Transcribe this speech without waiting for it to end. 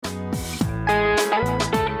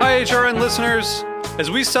HRN listeners.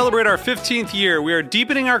 As we celebrate our 15th year, we are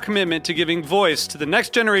deepening our commitment to giving voice to the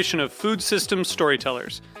next generation of food systems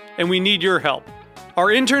storytellers, and we need your help. Our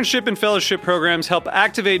internship and fellowship programs help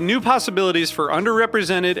activate new possibilities for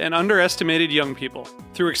underrepresented and underestimated young people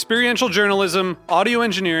through experiential journalism, audio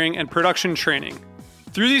engineering, and production training.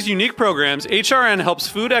 Through these unique programs, HRN helps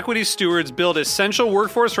food equity stewards build essential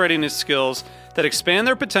workforce readiness skills that expand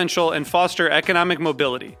their potential and foster economic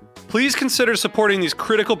mobility. Please consider supporting these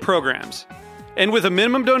critical programs. And with a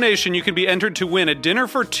minimum donation, you can be entered to win a dinner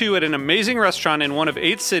for two at an amazing restaurant in one of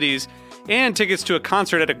 8 cities and tickets to a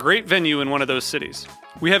concert at a great venue in one of those cities.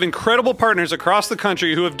 We have incredible partners across the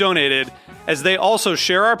country who have donated, as they also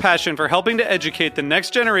share our passion for helping to educate the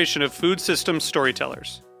next generation of food systems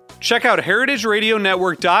storytellers. Check out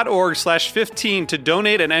heritageradionetwork.org/15 to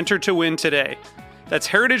donate and enter to win today. That's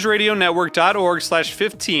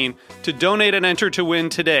heritageradionetwork.org/15 to donate and enter to win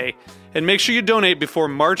today. And make sure you donate before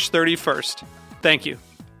March 31st. Thank you.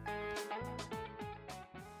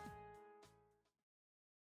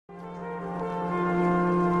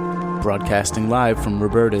 Broadcasting live from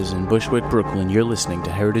Roberta's in Bushwick, Brooklyn, you're listening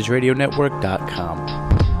to heritageradionetwork.com.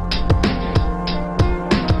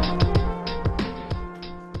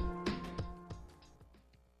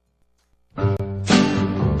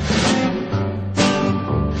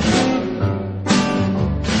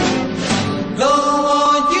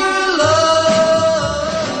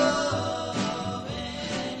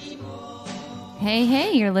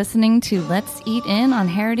 Hey, you're listening to Let's Eat In on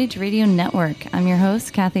Heritage Radio Network. I'm your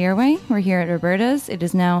host, Kathy Irway. We're here at Roberta's. It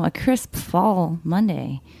is now a crisp fall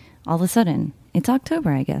Monday. All of a sudden, it's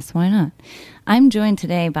October, I guess. Why not? I'm joined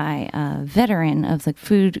today by a veteran of the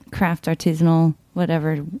food, craft, artisanal,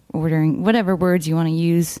 whatever words you want to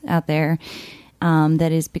use out there,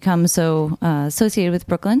 that has become so associated with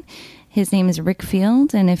Brooklyn. His name is Rick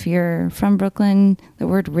Field, and if you're from Brooklyn, the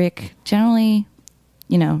word Rick generally,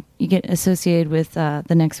 you get associated with the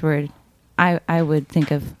next word I would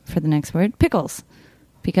think of for the next word, pickles,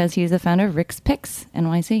 because he's the founder of Rick's Picks,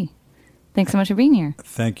 NYC. Thanks so much for being here.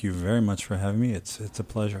 Thank you very much for having me. It's a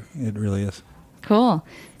pleasure. It really is. Cool.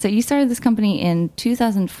 So you started this company in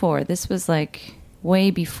 2004. This was like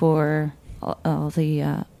way before all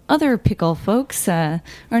the other pickle folks, or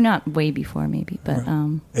not way before maybe, but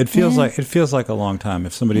right. It feels like a long time.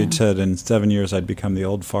 If somebody had said in 7 years I'd become the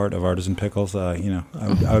old fart of artisan pickles, I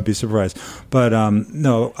would be surprised. But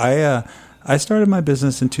no, I started my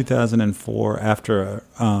business in 2004 after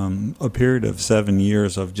a period of 7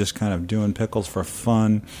 years of just kind of doing pickles for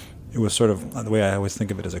fun. It was sort of the way I always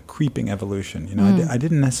think of it as a creeping evolution. I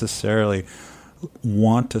didn't necessarily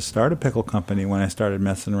want to start a pickle company when I started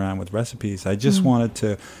messing around with recipes. I just wanted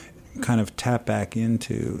to kind of tap back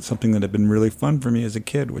into something that had been really fun for me as a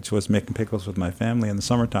kid, which was making pickles with my family in the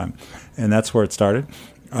summertime. And that's where it started.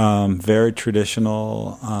 Very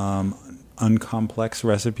traditional, uncomplex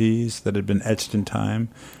recipes that had been etched in time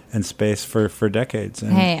and space for decades.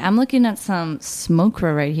 And hey, I'm looking at some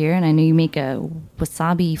smokra right here, and I know you make a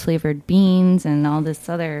wasabi-flavored beans and all this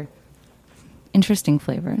other interesting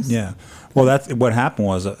flavors. Yeah. Well, that's what happened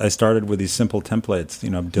was I started with these simple templates,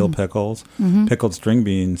 dill pickles, pickled string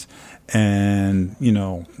beans, and,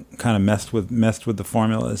 kind of messed with the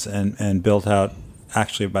formulas and built out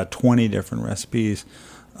actually about 20 different recipes.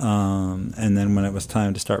 And then when it was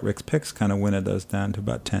time to start Rick's Picks, kind of winnowed those down to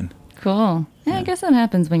about 10. Cool. Yeah, I guess that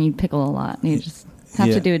happens when you pickle a lot. You just have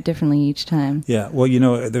to do it differently each time. Yeah. Well,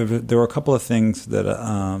 there were a couple of things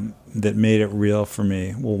that made it real for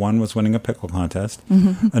me. Well, one was winning a pickle contest.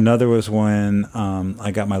 Another was when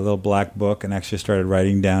I got my little black book and actually started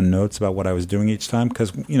writing down notes about what I was doing each time.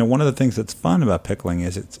 Because, one of the things that's fun about pickling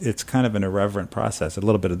is it's kind of an irreverent process. A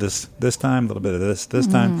little bit of this time, a little bit of this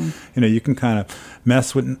time. You can kind of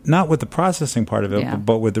mess with, not with the processing part of it,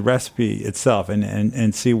 but with the recipe itself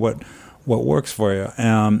and see what works for you.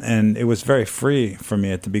 And it was very free for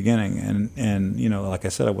me at the beginning. And like I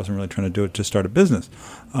said, I wasn't really trying to do it to start a business.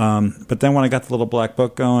 But then when I got the little black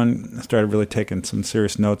book going, I started really taking some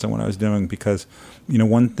serious notes on what I was doing because,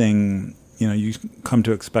 one thing, you come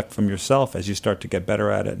to expect from yourself as you start to get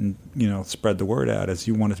better at it and, spread the word out as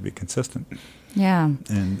you want it to be consistent. Yeah.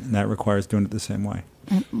 And that requires doing it the same way.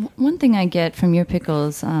 One thing I get from your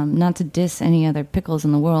pickles, not to diss any other pickles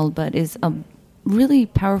in the world, but is a really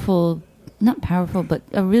but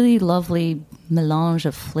a really lovely melange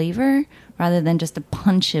of flavor rather than just a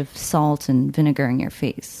punch of salt and vinegar in your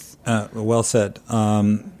face. Well said.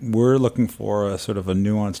 We're looking for a sort of a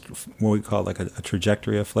nuanced, what we call like a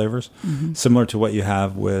trajectory of flavors, similar to what you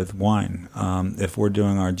have with wine. If we're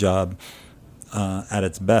doing our job at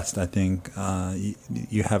its best, I think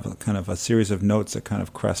you have a kind of a series of notes that kind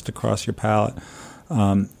of crest across your palate.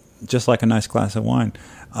 just like a nice glass of wine.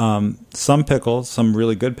 Some pickles, some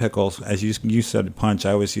really good pickles, as you said, punch.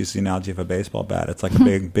 I always use the analogy of a baseball bat. It's like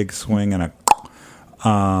a big swing and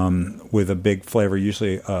with a big flavor,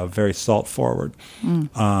 usually very salt forward.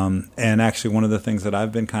 And actually, one of the things that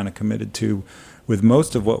I've been kind of committed to with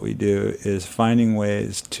most of what we do is finding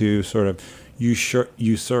ways to sort of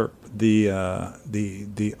usurp the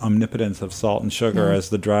omnipotence of salt and sugar as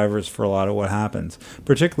the drivers for a lot of what happens,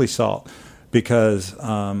 particularly salt. Because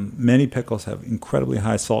many pickles have incredibly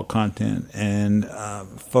high salt content, and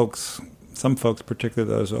some folks,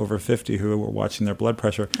 particularly those over 50 who are watching their blood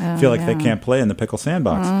pressure, feel like they can't play in the pickle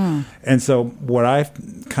sandbox. And so what I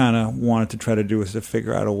kind of wanted to try to do is to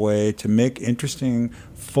figure out a way to make interesting,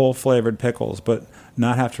 full-flavored pickles, but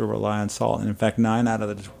not have to rely on salt. And in fact, 9 out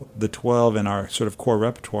of the 12 in our sort of core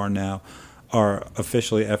repertoire now are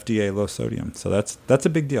officially FDA low sodium. So that's a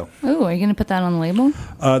big deal. Oh, are you going to put that on the label?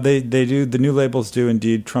 They do. The new labels do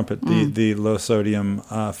indeed trumpet the low sodium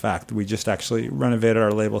fact. We just actually renovated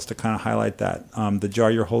our labels to kind of highlight that. The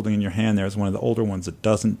jar you're holding in your hand there is one of the older ones that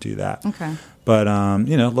doesn't do that. Okay. But,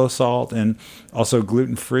 low salt and also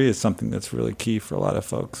gluten-free is something that's really key for a lot of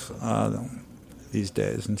folks these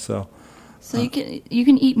days. And so you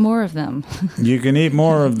can eat more of them. You can eat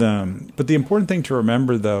more of them. But the important thing to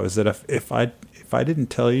remember, though, is that if I didn't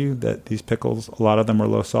tell you that these pickles, a lot of them are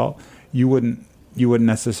low salt, you wouldn't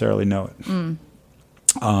necessarily know it.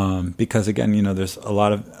 Because again, there's a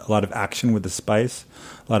lot of action with the spice,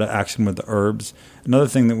 a lot of action with the herbs. Another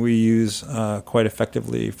thing that we use quite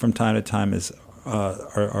effectively from time to time is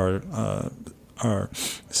our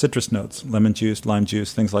citrus notes, lemon juice, lime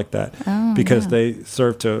juice, things like that, because they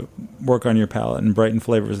serve to work on your palate and brighten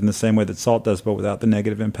flavors in the same way that salt does, but without the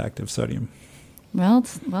negative impact of sodium. Well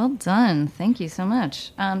done. Thank you so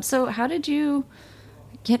much. So how did you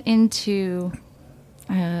get into,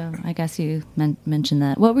 I guess you mentioned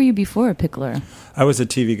that. What were you before a pickler? I was a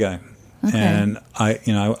TV guy. Okay. And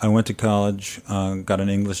I went to college, got an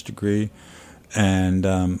English degree,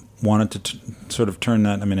 and wanted to sort of turn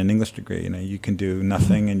that. I mean, an English degree, you can do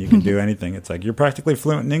nothing and you can do anything. It's like you're practically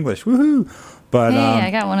fluent in English. Woohoo! But hey,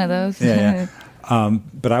 I got one of those. Yeah.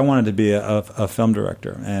 But I wanted to be a film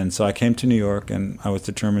director, and so I came to New York, and I was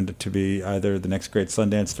determined to be either the next great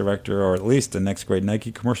Sundance director or at least the next great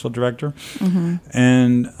Nike commercial director.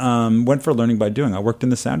 And went for learning by doing. I worked in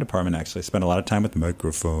the sound department, actually. Spent a lot of time with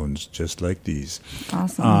microphones just like these.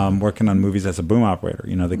 Awesome. Working on movies as a boom operator,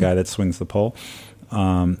 the guy that swings the pole.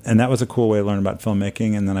 And that was a cool way to learn about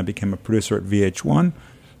filmmaking. And then I became a producer at VH1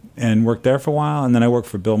 and worked there for a while. And then I worked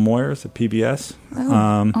for Bill Moyers at PBS.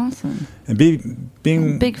 Awesome. And being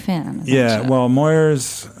I'm a big fan. Yeah, well,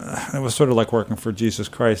 Moyers, it was sort of like working for Jesus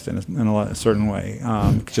Christ in a certain way,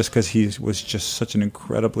 just because he was just such an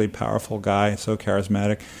incredibly powerful guy, so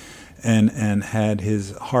charismatic, and had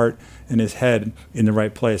his heart and his head in the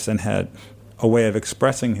right place and had a way of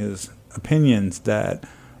expressing his opinions that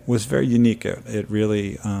was very unique. It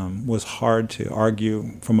really was hard to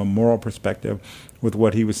argue from a moral perspective with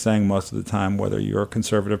what he was saying most of the time, whether you're a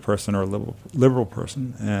conservative person or a liberal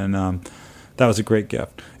person. And that was a great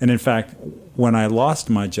gift. And in fact, when I lost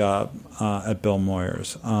my job at Bill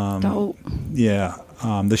Moyers,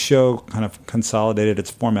 the show kind of consolidated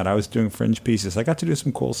its format. I was doing fringe pieces. I got to do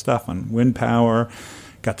some cool stuff on wind power,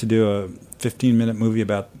 got to do a 15-minute movie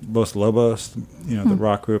about Los Lobos, the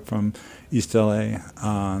rock group from East LA.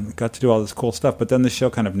 Got to do all this cool stuff. But then the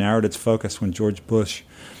show kind of narrowed its focus when George Bush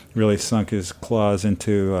really sunk his claws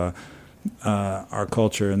into our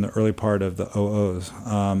culture in the early part of the OOs.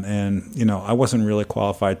 And I wasn't really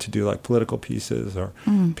qualified to do like political pieces or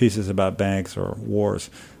pieces about banks or wars.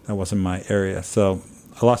 That wasn't my area. So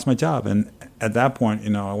I lost my job. And at that point,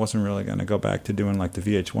 I wasn't really going to go back to doing like the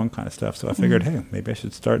VH1 kind of stuff. So I figured, hey, maybe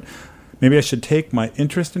I should take my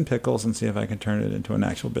interest in pickles and see if I can turn it into an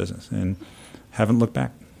actual business. And haven't looked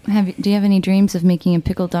back. Do you have any dreams of making a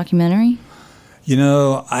pickle documentary?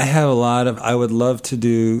 I have I would love to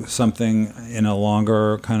do something in a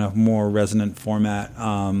longer, kind of more resonant format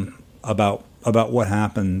about what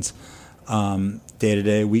happens day to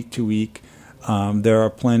day, week to week. There are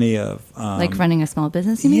plenty of... like running a small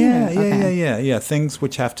business, you mean? Yeah. Things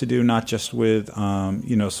which have to do not just with,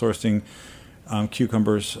 sourcing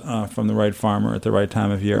cucumbers from the right farmer at the right time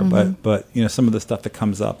of year, but some of the stuff that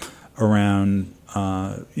comes up around,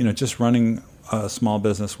 just running a small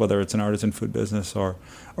business, whether it's an artisan food business or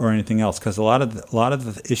anything else, because a lot of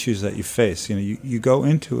the issues that you face, you go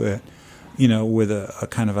into it, with a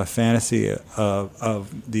kind of a fantasy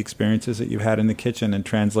of the experiences that you've had in the kitchen and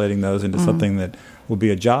translating those into something that will be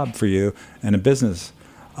a job for you and a business.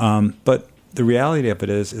 But the reality of it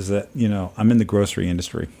is that I'm in the grocery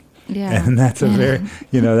industry. Yeah. And that's a very,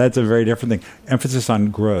 that's a very different thing. Emphasis on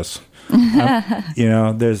gross.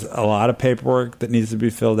 There's a lot of paperwork that needs to be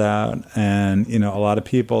filled out, and, a lot of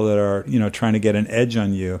people that are, trying to get an edge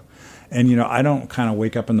on you. And, I don't kind of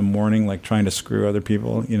wake up in the morning like trying to screw other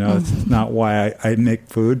people. It's not why I make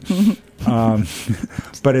food.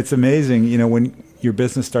 But it's amazing, when your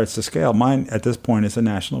business starts to scale. Mine, at this point, is a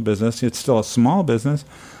national business. It's still a small business.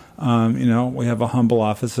 We have a humble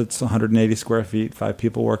office. It's 180 square feet, 5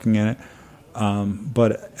 people working in it.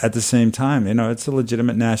 But at the same time, it's a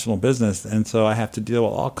legitimate national business. And so I have to deal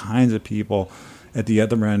with all kinds of people at the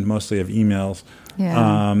other end, mostly of emails.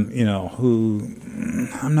 Yeah. Who,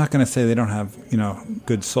 I'm not going to say they don't have,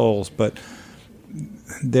 good souls, but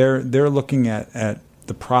they're looking at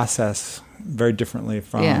the process very differently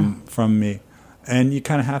from me. And you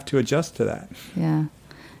kind of have to adjust to that. Yeah.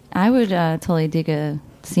 I would totally dig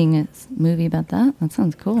seeing a movie about that. That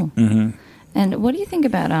sounds cool. Mm-hmm. And what do you think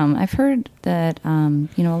about, I've heard that, a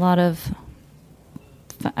lot of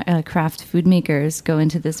craft food makers go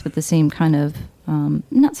into this with the same kind of,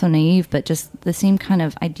 not so naive, but just the same kind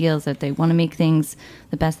of ideals that they want to make things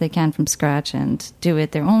the best they can from scratch and do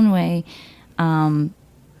it their own way.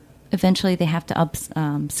 Eventually they have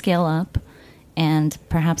to scale up and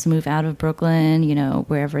perhaps move out of Brooklyn,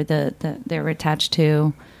 wherever they're attached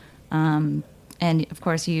to. And of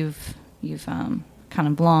course you've kind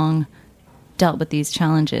of long dealt with these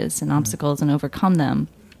challenges and obstacles and overcome them.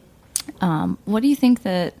 What do you think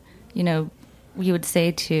that, you would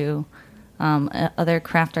say to other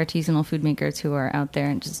craft artisanal food makers who are out there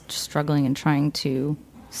and just struggling and trying to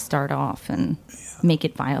start off and make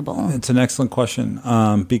it viable? It's an excellent question,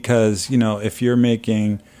 because, if you're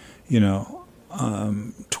making,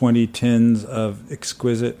 20 tins of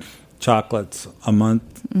exquisite chocolates a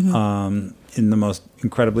month, in the most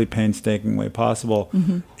incredibly painstaking way possible,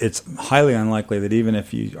 it's highly unlikely that even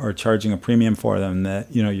if you are charging a premium for them, that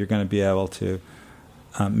you're going to be able to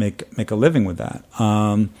make a living with that.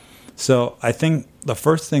 So I think the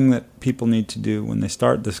first thing that people need to do when they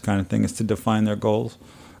start this kind of thing is to define their goals.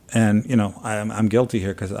 And I'm guilty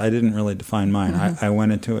here because I didn't really define mine. I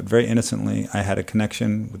went into it very innocently. I had a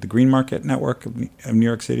connection with the Green Market Network of New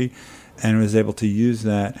York City, and was able to use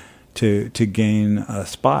that to gain a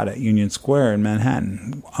spot at Union Square in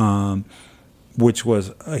Manhattan, which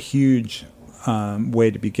was a huge way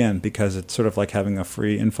to begin, because it's sort of like having a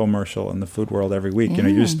free infomercial in the food world every week. Yeah.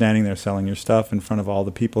 You're standing there selling your stuff in front of all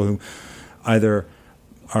the people who either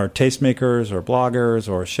are tastemakers or bloggers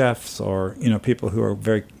or chefs or people who are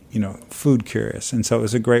very food curious. And so it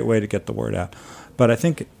was a great way to get the word out. But I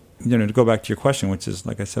think to go back to your question, which is,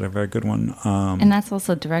 like I said, a very good one. And that's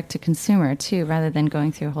also direct to consumer, too, rather than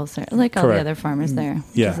going through wholesale, like all the other farmers there,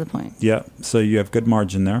 which is the point. Yeah, so you have good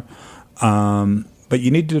margin there. But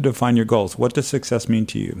you need to define your goals. What does success mean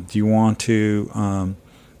to you? Do you want to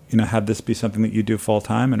have this be something that you do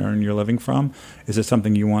full-time and earn your living from? Is it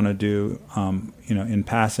something you want to do in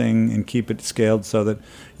passing and keep it scaled so that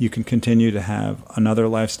you can continue to have another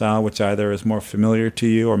lifestyle which either is more familiar to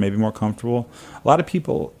you or maybe more comfortable? A lot of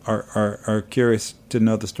people are curious to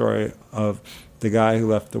know the story of the guy who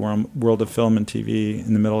left the world of film and TV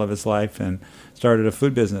in the middle of his life and started a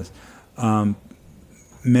food business.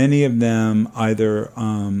 Many of them either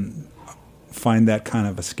find that kind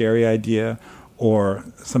of a scary idea or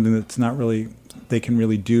something that's not really they can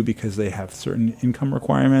really do because they have certain income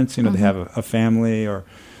requirements. They have a family, or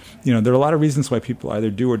there are a lot of reasons why people either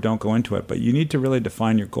do or don't go into it. But you need to really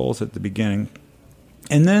define your goals at the beginning.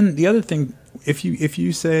 And then the other thing, if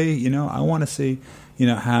you say, I want to see,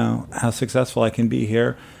 how successful I can be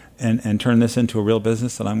here and turn this into a real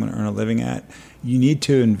business that I'm going to earn a living at, you need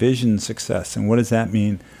to envision success. And what does that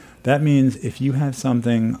mean? That means if you have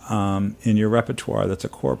something in your repertoire that's a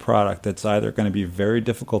core product that's either going to be very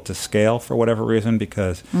difficult to scale for whatever reason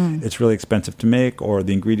because it's really expensive to make, or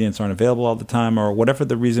the ingredients aren't available all the time, or whatever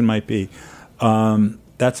the reason might be,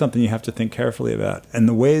 that's something you have to think carefully about. And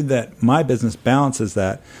the way that my business balances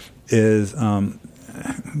that is,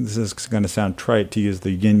 this is going to sound trite to use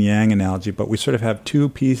the yin-yang analogy, but we sort of have two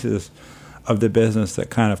pieces of the business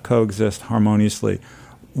that kind of coexist harmoniously.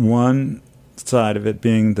 One side of it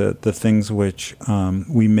being the things which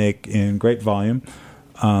we make in great volume,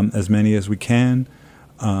 as many as we can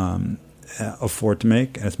afford to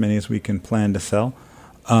make, as many as we can plan to sell.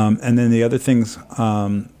 And then the other things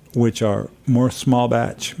which are more small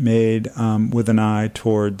batch, made with an eye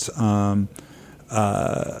towards a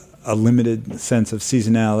limited sense of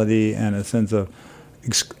seasonality and a sense of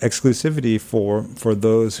exclusivity for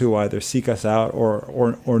those who either seek us out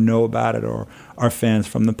or know about it or are fans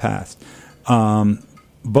from the past.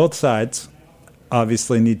 Both sides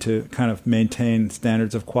obviously need to kind of maintain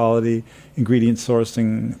standards of quality, ingredient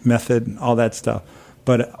sourcing, method, all that stuff.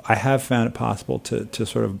 But I have found it possible to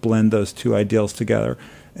sort of blend those two ideals together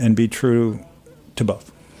and be true to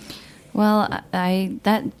both. Well,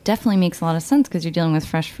 that definitely makes a lot of sense because you're dealing with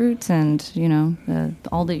fresh fruits and, you know,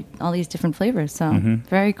 all these different flavors. So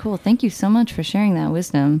very cool. Thank you so much for sharing that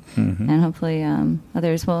wisdom, and hopefully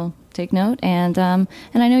others will take note. And I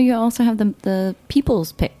know you also have the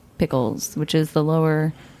People's Pickles, which is the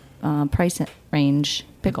lower price range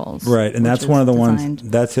pickles. Right, and that's one of the ones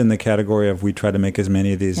that's in the category of we try to make as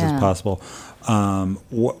many of these as possible.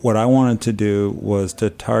 What I wanted to do was to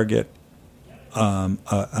target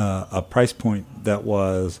a price point that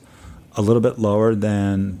was a little bit lower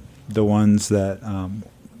than the ones that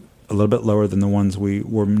we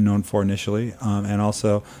were known for initially, and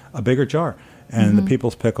also a bigger jar. And the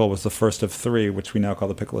People's Pickle was the first of three, which we now call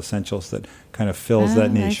the Pickle Essentials, that kind of fills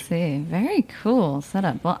that niche. I see. Very cool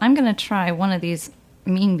setup. Well, I'm going to try one of these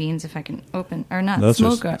mean beans if I can open, or not,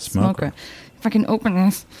 smoker. If I can open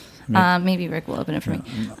this. Maybe Rick will open it for me.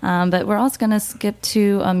 But we're also going to skip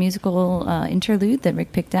to a musical interlude that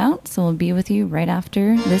Rick picked out. So we'll be with you right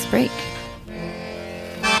after this break.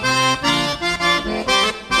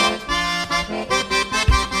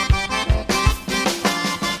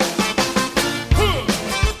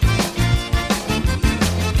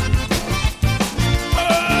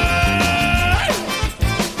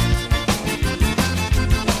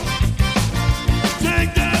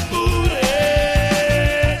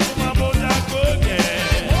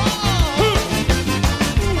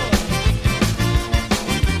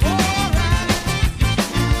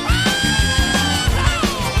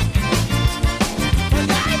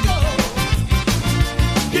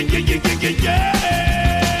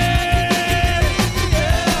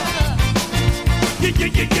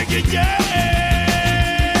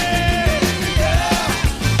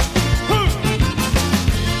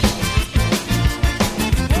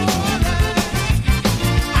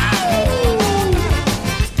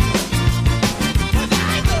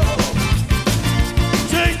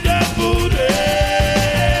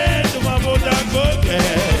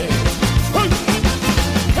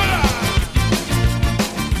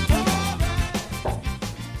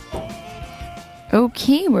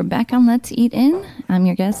 Okay, we're back on Let's Eat In. I'm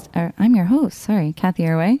your host, Kathy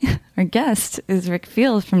Irway. Our guest is Rick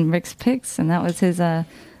Fields from Rick's Picks, and that was his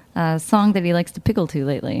song that he likes to pickle to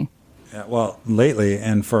lately. Yeah, well, lately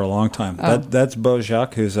and for a long time. That's Beau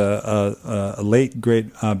Jacques, who's a late great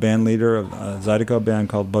band leader of a Zydeco band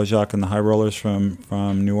called Beau Jacques and the High Rollers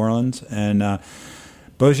from New Orleans. And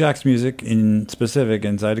Beau Jacques' music in specific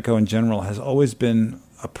and Zydeco in general has always been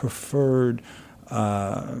a preferred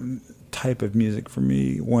type of music for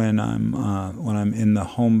me when I'm in the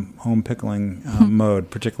home pickling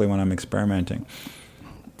mode, particularly when I'm experimenting.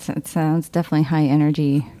 It sounds definitely high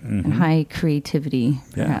energy and high creativity,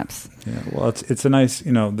 perhaps. Yeah. Well, it's a nice,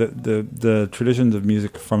 the traditions of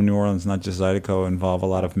music from New Orleans, not just Zydeco, involve a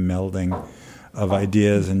lot of melding of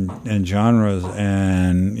ideas and genres,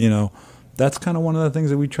 and that's kind of one of the things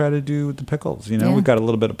that we try to do with the pickles. We've got a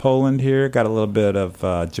little bit of Poland here, got a little bit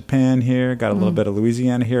of Japan here, got a little bit of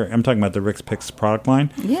Louisiana here. I'm talking about the Rick's Picks product line.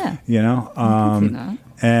 Yeah. I can see that.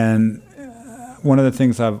 And one of the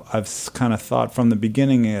things I've kind of thought from the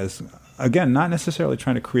beginning is, again, not necessarily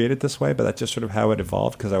trying to create it this way, but that's just sort of how it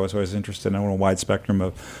evolved, because I was always interested in a wide spectrum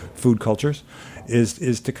of food cultures,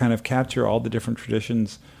 is to kind of capture all the different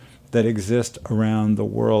traditions that exist around the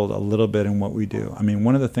world a little bit in what we do. I mean,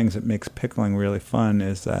 one of the things that makes pickling really fun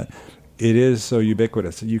is that it is so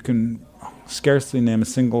ubiquitous. You can scarcely name a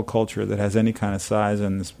single culture that has any kind of size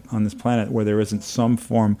on this planet where there isn't some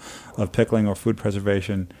form of pickling or food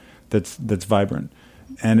preservation that's vibrant.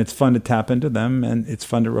 And it's fun to tap into them, and it's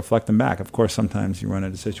fun to reflect them back. Of course, sometimes you run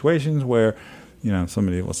into situations where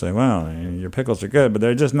somebody will say, well, your pickles are good, but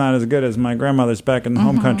they're just not as good as my grandmother's back in the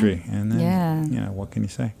home country. And then, what can you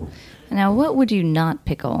say? Now, what would you not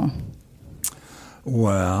pickle?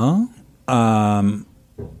 Well,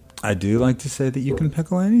 I do like to say that you can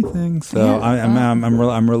pickle anything. So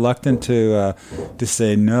I'm reluctant to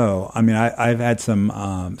say no. I mean, I've had some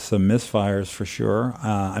misfires for sure.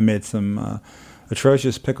 I made some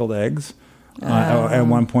atrocious pickled eggs. At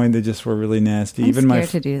one point, they just were really nasty. I'm scared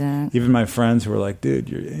to do that. Even my friends who were like, "Dude,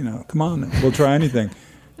 come on, we'll try anything."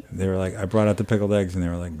 They were like, I brought out the pickled eggs, and they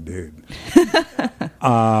were like, "Dude."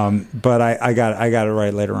 But I got it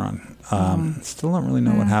right later on. Still don't really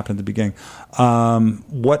know what happened at the beginning.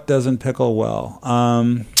 What doesn't pickle well?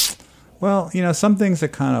 Well, some things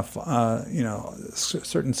that kind of,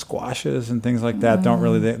 certain squashes and things like that don't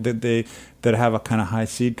really, they that have a kind of high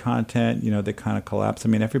seed content, they kind of collapse. I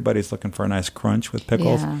mean, everybody's looking for a nice crunch with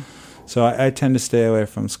pickles. Yeah. So I tend to stay away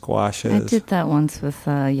from squashes. I did that once with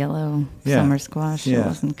yellow summer squash. It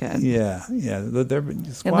wasn't good. Yeah. It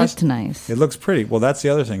looked nice. It looks pretty. Well, that's the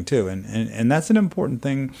other thing, too. And that's an important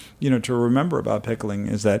thing, to remember about pickling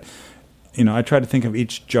is that, I try to think of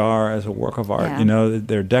each jar as a work of art. Yeah.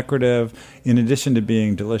 They're decorative in addition to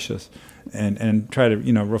being delicious, and try to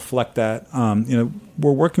reflect that.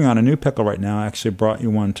 We're working on a new pickle right now. I actually brought you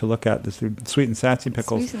one to look at, the sweet and sassy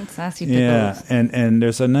pickles. Sweet and sassy pickles. Yeah, and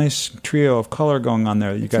there's a nice trio of color going on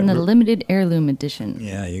there. It's in a limited heirloom edition.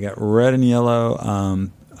 Yeah, you got red and yellow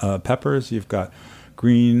peppers. You've got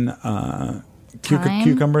green.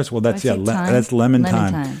 Cucumbers. Well, that's that's lemon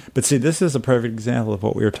thyme. But see, this is a perfect example of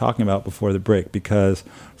what we were talking about before the break, because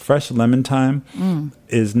fresh lemon thyme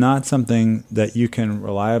is not something that you can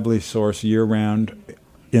reliably source year round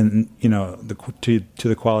in to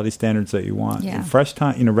the quality standards that you want. Yeah. Fresh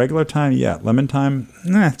thyme, regular thyme, lemon thyme,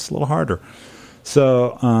 it's a little harder.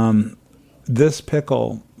 So this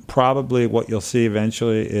pickle, probably what you'll see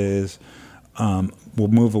eventually is. We'll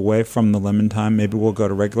move away from the lemon thyme. Maybe we'll go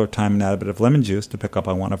to regular thyme and add a bit of lemon juice to pick up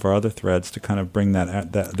on one of our other threads to kind of bring the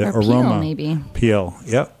or aroma. Peel, maybe. Peel.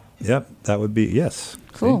 Yep. That would be, yes.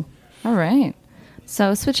 Cool. See? All right.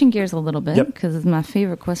 So switching gears a little bit, because it's my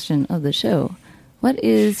favorite question of the show. What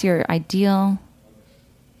is your ideal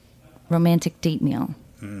romantic date meal?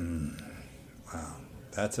 Wow.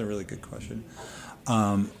 That's a really good question.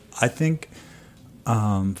 I think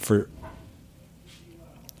for...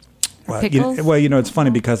 it's funny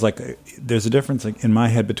because there's a difference in my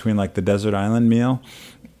head between the desert island meal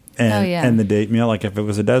and the date meal. Like if it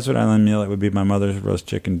was a desert island meal, it would be my mother's roast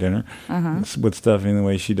chicken dinner with stuffing the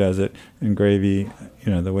way she does it and gravy,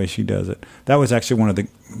 the way she does it. That was actually one of the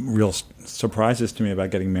real surprises to me about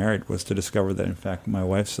getting married, was to discover that in fact my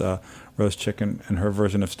wife's roast chicken and her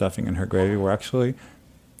version of stuffing and her gravy were actually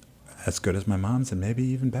as good as my mom's and maybe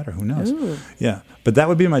even better. Who knows? Ooh. Yeah. But that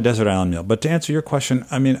would be my desert island meal. But to answer your question,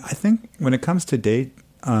 I mean, I think when it comes to date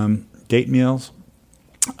meals,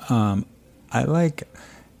 I like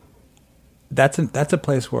that's a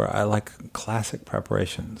place where I like classic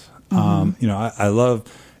preparations. I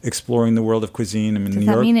love exploring the world of cuisine. I mean, Does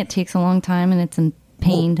that mean it takes a long time and it's in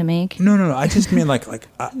pain to make? No. I just mean like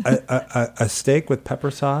a steak with pepper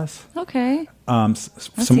sauce. Okay.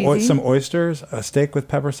 Some oysters, a steak with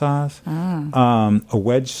pepper sauce, a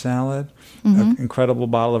wedge salad, an incredible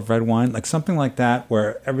bottle of red wine, like something like that,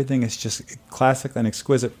 where everything is just classic and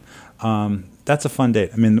exquisite. That's a fun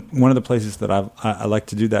date. I mean, one of the places that I like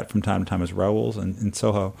to do that from time to time is Raoul's in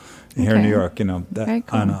Soho, here in New York. Very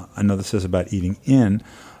cool. I know this is about eating in,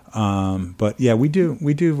 but yeah, we do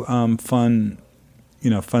fun.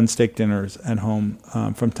 Fun steak dinners at home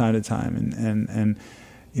from time to time, and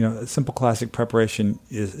simple classic preparation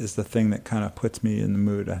is the thing that kind of puts me in the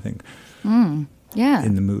mood. I think, in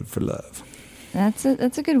the mood for love. That's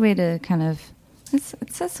a good way to kind of.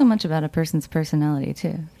 It says so much about a person's personality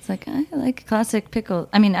too. It's like, I like classic pickles.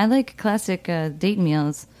 I mean, I like classic date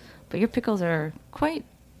meals, but your pickles are quite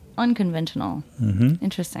unconventional. Mm-hmm.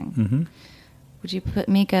 Interesting. Mm-hmm. Would you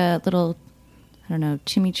make a little, I don't know,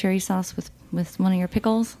 chimichurri sauce with one of your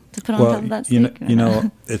pickles to put on top of that steak?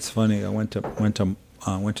 It's funny. I went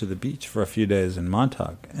to the beach for a few days in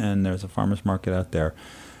Montauk, and there's a farmer's market out there.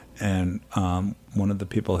 And one of the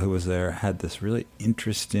people who was there had this really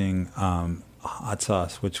interesting hot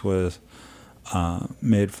sauce, which was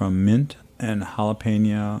made from mint and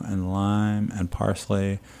jalapeno and lime and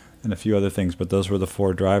parsley and a few other things, but those were the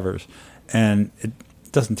four drivers. And it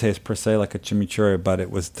doesn't taste per se like a chimichurri, but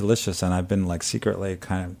it was delicious, and I've been secretly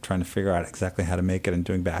kind of trying to figure out exactly how to make it and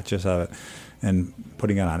doing batches of it and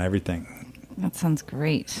putting it on everything. That sounds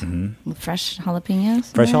great. Mm-hmm. Fresh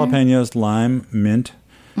jalapenos? Fresh jalapenos, lime, mint.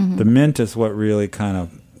 Mm-hmm. The mint is what really kind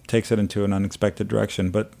of takes it into an unexpected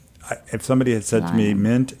direction, but if somebody had said to me,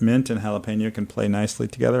 mint and jalapeno can play nicely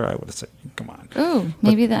together, I would have said, come on. Ooh,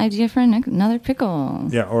 maybe the idea for another pickle.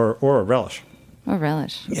 Yeah, or a relish. Or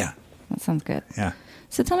relish. Yeah. That sounds good. Yeah.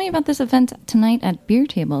 So tell me about this event tonight at Beer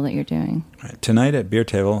Table that you're doing. Right. Tonight at Beer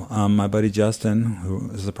Table, my buddy Justin,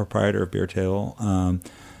 who is the proprietor of Beer Table,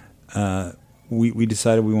 we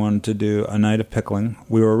decided we wanted to do a night of pickling.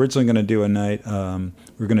 We were originally going to do a night, we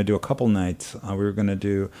were going to do a couple nights. We were going to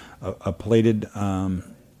do a plated,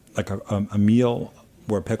 a meal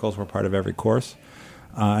where pickles were part of every course.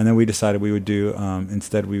 And then we decided we would do,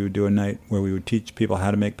 instead we would do a night where we would teach people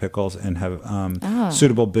how to make pickles and have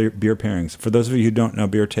suitable beer pairings. For those of you who don't know,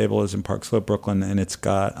 Beer Table is in Park Slope, Brooklyn, and it's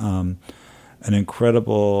got an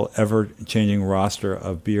incredible, ever-changing roster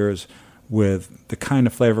of beers with the kind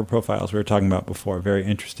of flavor profiles we were talking about before. Very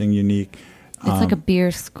interesting, unique. It's like a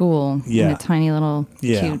beer school in a tiny little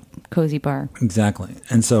cute, cozy bar. Exactly.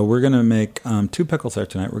 And so we're going to make 2 pickles there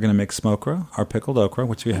tonight. We're going to make smokra, our pickled okra,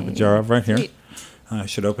 which we have a jar of right here. I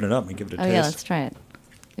should open it up and give it a taste. Oh, yeah, let's try it.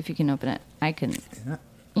 If you can open it. I can.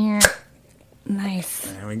 Yeah. Nice.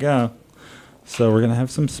 There we go. So we're going to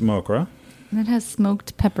have some smokra. And it has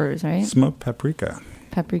smoked peppers, right? Smoked paprika.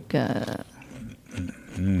 Paprika.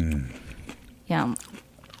 Yum.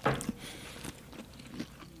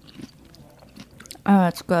 Oh,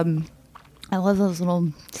 it's good. I love those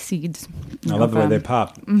little seeds. I love the way they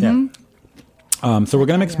pop. Yeah. So we're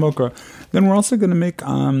going to make smokra. Then we're also going to make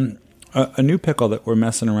a new pickle that we're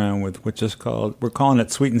messing around with, which is we're calling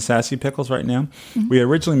it Sweet and Sassy Pickles right now. We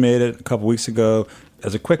originally made it a couple weeks ago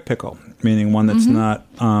as a quick pickle, meaning one that's not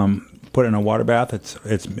put in a water bath.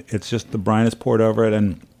 It's just the brine is poured over it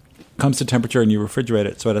and comes to temperature and you refrigerate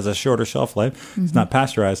it, so it has a shorter shelf life. It's not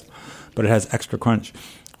pasteurized, but it has extra crunch,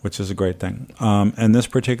 which is a great thing. And this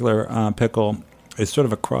particular pickle is sort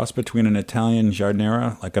of a cross between an Italian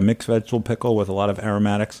giardiniera, like a mixed vegetable pickle with a lot of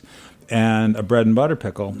aromatics, and a bread and butter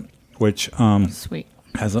pickle, which Sweet.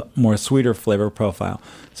 Has a more sweeter flavor profile.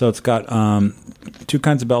 So it's got 2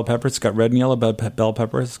 kinds of bell peppers. It's got red and yellow bell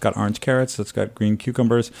peppers. It's got orange carrots. It's got green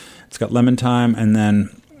cucumbers. It's got lemon thyme, and then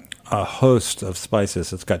a host of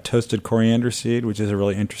spices. It's got toasted coriander seed, which is a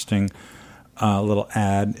really interesting little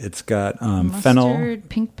add. It's got fennel. Mustard,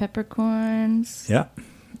 pink peppercorns. Yeah.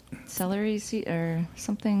 Celery seed or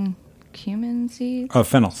something. Cumin seed. Oh,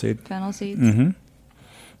 fennel seed. Fennel seeds. Mm-hmm.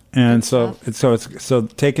 And so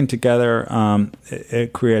taken together,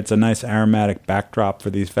 it creates a nice aromatic backdrop for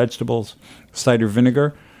these vegetables. Cider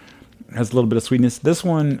vinegar has a little bit of sweetness. This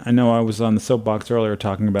one, I know I was on the soapbox earlier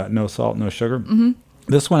talking about no salt, no sugar. Mm-hmm.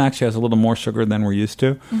 This one actually has a little more sugar than we're used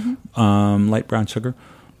to, light brown sugar.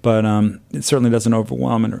 But it certainly doesn't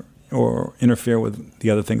overwhelm or interfere with the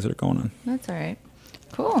other things that are going on. That's all right.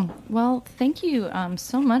 Cool. Well, thank you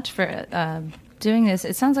so much for doing this.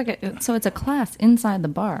 It sounds like it's a class inside the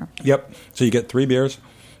bar. Yep. So you get 3 beers.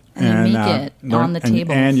 And you make it on the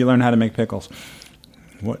table. And you learn how to make pickles.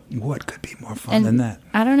 What could be more fun than that?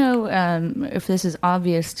 I don't know if this is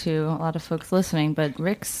obvious to a lot of folks listening, but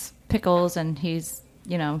Rick's Pickles and his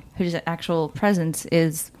actual presence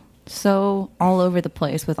is so all over the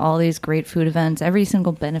place with all these great food events. Every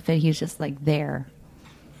single benefit, he's just like there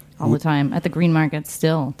all the time at the green market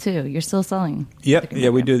still too. You're still selling. Yep. Yeah,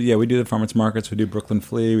 we do. Yeah, we do the farmers markets. We do Brooklyn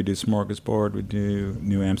Flea. We do Smorgasbord. We do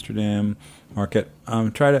New Amsterdam Market.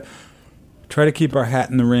 Try to keep our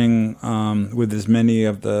hat in the ring with as many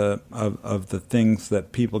of the things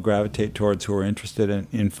that people gravitate towards who are interested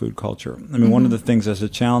in food culture. I mean, one of the things that's a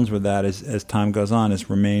challenge with that is as time goes on is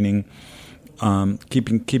remaining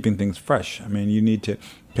keeping things fresh. I mean, you need to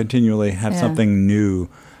continually have something new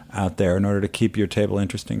out there in order to keep your table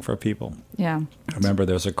interesting for people. Yeah. I remember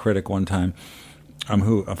there was a critic one time,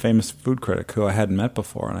 a famous food critic who I hadn't met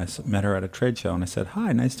before, and I met her at a trade show, and I said,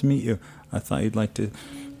 "Hi, nice to meet you. I thought you'd like to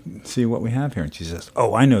see what we have here." And she says,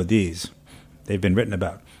 "Oh, I know these. They've been written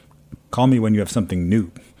about. Call me when you have something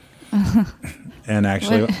new." And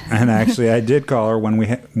actually, I did call her when we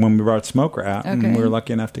brought Smoker out, and we were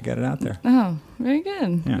lucky enough to get it out there. Oh, very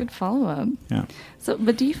good. Yeah. Good follow up. Yeah. So,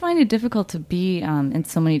 but do you find it difficult to be in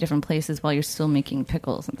so many different places while you're still making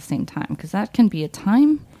pickles at the same time? Because that can be a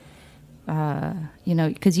time,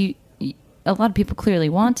 because a lot of people clearly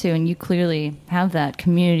want to, and you clearly have that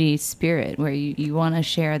community spirit where you want to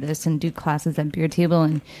share this and do classes at Beer Table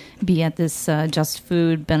and be at this Just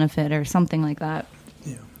Food benefit or something like that.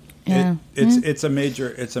 Yeah. It's a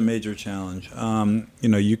major challenge.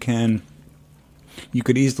 You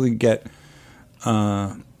could easily get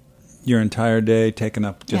your entire day taken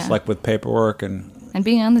up just like with paperwork and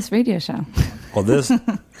being on this radio show. Well, this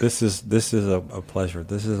is a pleasure.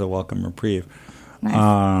 This is a welcome reprieve.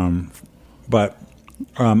 Nice. But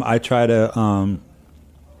I try to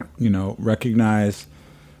recognize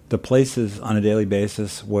the places on a daily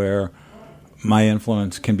basis where my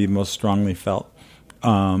influence can be most strongly felt.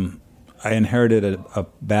 I inherited a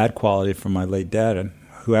bad quality from my late dad,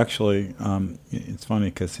 who actually, it's funny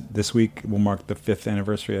because this week will mark the 5th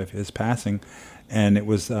anniversary of his passing, and it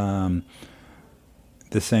was the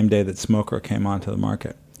same day that Smoker came onto the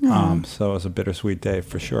market. So it was a bittersweet day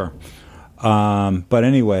for sure. But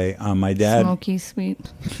anyway, my dad... Smoky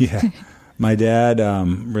sweet. Yeah. My dad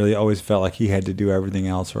really always felt like he had to do everything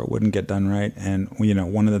else or it wouldn't get done right. And,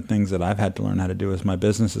 one of the things that I've had to learn how to do as my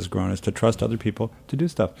business has grown is to trust other people to do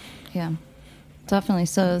stuff. Yeah. definitely.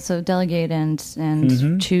 So delegate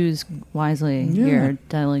and choose wisely your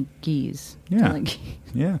delegees. Yeah.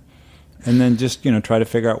 Yeah. And then just, try to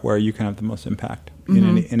figure out where you can have the most impact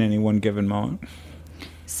in any one given moment.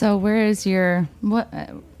 So where is your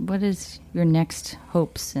what is your next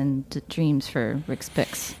hopes and dreams for Rick's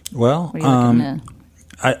Picks? Well, what are you looking to?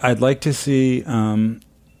 I'd like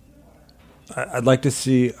to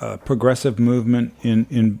see a progressive movement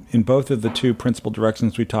in both of the two principal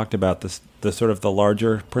directions we talked about. The sort of the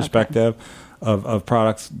larger perspective of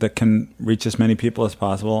products that can reach as many people as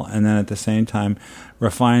possible, and then at the same time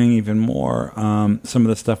refining even more some of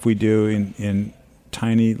the stuff we do in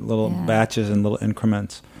tiny little batches and little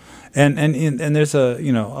increments. And there's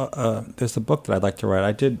there's a book that I'd like to write.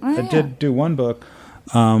 I did do one book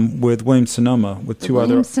with William Sonoma with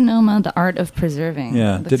William Sonoma, The Art of Preserving.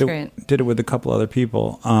 Yeah, did it with a couple other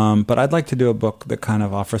people. But I'd like to do a book that kind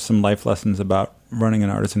of offers some life lessons about running an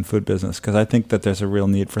artisan food business, because I think that there's a real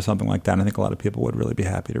need for something like that. And I think a lot of people would really be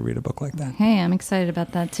happy to read a book like that. Hey, I'm excited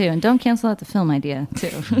about that too. And don't cancel out the film idea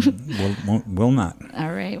too. Will not.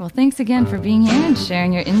 All right. Well, thanks again for being here and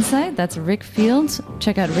sharing your insight. That's Rick Fields.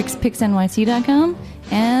 Check out rickspicksnyc.com.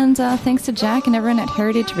 And thanks to Jack and everyone at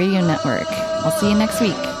Heritage Radio Network. I'll see you next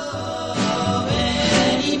week.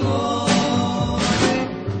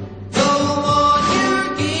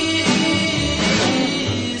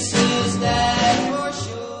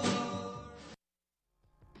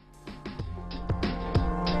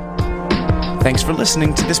 Thanks for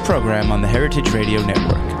listening to this program on the Heritage Radio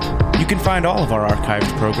Network. You can find all of our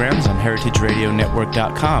archived programs on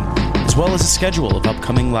heritageradionetwork.com, as well as a schedule of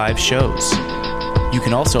upcoming live shows. You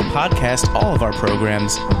can also podcast all of our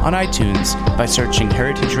programs on iTunes by searching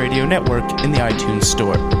Heritage Radio Network in the iTunes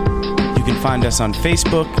Store. You can find us on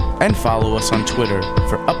Facebook and follow us on Twitter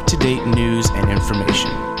for up-to-date news and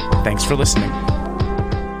information. Thanks for listening.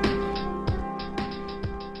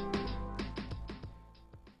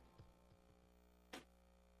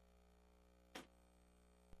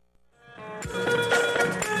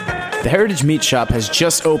 The Heritage Meat Shop has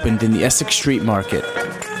just opened in the Essex Street Market.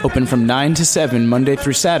 Open from 9 to 7 Monday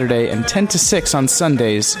through Saturday and 10 to 6 on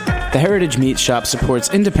Sundays, the Heritage Meat Shop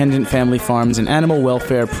supports independent family farms and animal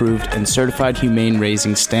welfare approved and certified humane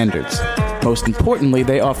raising standards. Most importantly,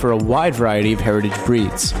 they offer a wide variety of heritage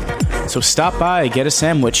breeds. So stop by, get a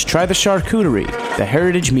sandwich, try the charcuterie, the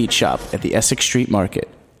Heritage Meat Shop at the Essex Street Market.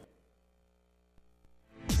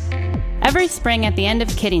 Every spring at the end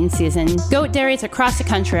of kidding season, goat dairies across the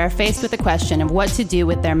country are faced with the question of what to do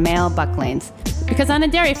with their male bucklings. Because on a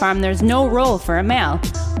dairy farm, there's no role for a male.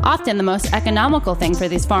 Often the most economical thing for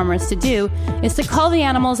these farmers to do is to cull the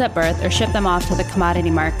animals at birth or ship them off to the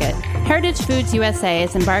commodity market. Heritage Foods USA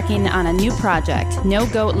is embarking on a new project, No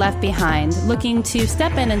Goat Left Behind, looking to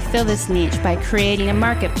step in and fill this niche by creating a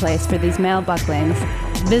marketplace for these male bucklings.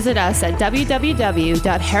 Visit us at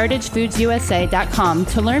www.heritagefoods.usa.com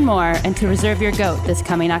to learn more and to reserve your goat this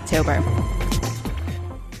coming October.